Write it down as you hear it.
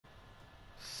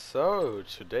So,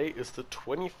 today is the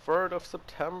 23rd of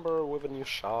September with a new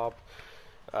shop.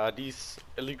 These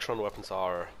Electron weapons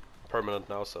are permanent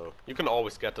now, so you can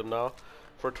always get them now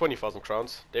for 20,000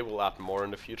 crowns. They will add more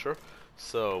in the future.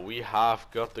 So, we have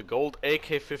got the gold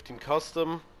AK-15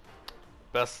 custom,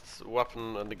 best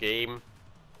weapon in the game,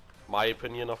 my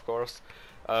opinion of course.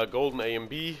 Golden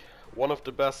AMB, one of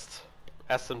the best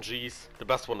SMGs. The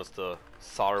best one is the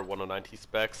SAR 190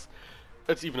 specs.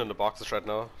 It's even in the boxes right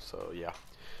now, so yeah.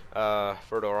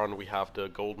 Further on we have the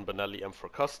golden Benelli M4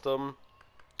 custom.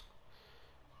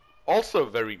 Also a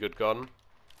very good gun,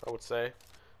 I would say.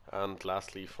 And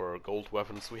lastly, for gold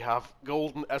weapons we have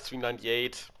golden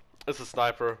SV98. It's a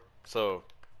sniper, so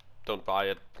don't buy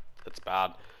it, it's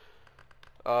bad.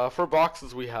 For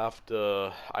boxes we have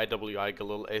the IWI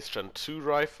Galil Ace Gen 2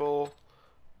 rifle.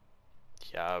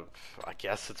 Yeah, I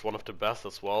guess it's one of the best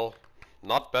as well.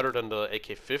 Not better than the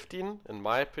AK-15 in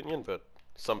my opinion, but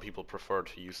some people prefer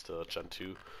to use the Gen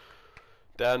 2.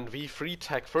 Then V3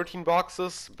 Tech 13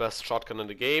 boxes, best shotgun in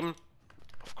the game.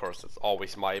 Of course, it's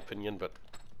always my opinion, but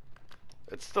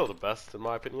it's still the best in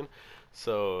my opinion.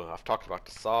 So I've talked about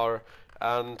the SAR.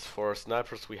 And for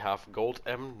snipers we have gold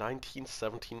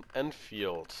M1917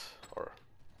 Enfield, or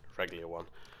regular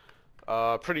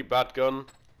one. Pretty bad gun,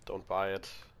 don't buy it,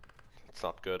 it's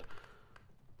not good.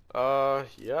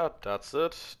 Yeah, that's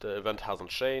it. The event hasn't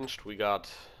changed. We got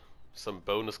some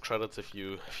bonus credits if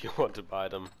you want to buy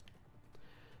them.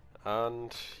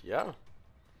 And yeah,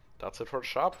 that's it for the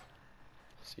shop.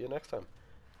 See you next time.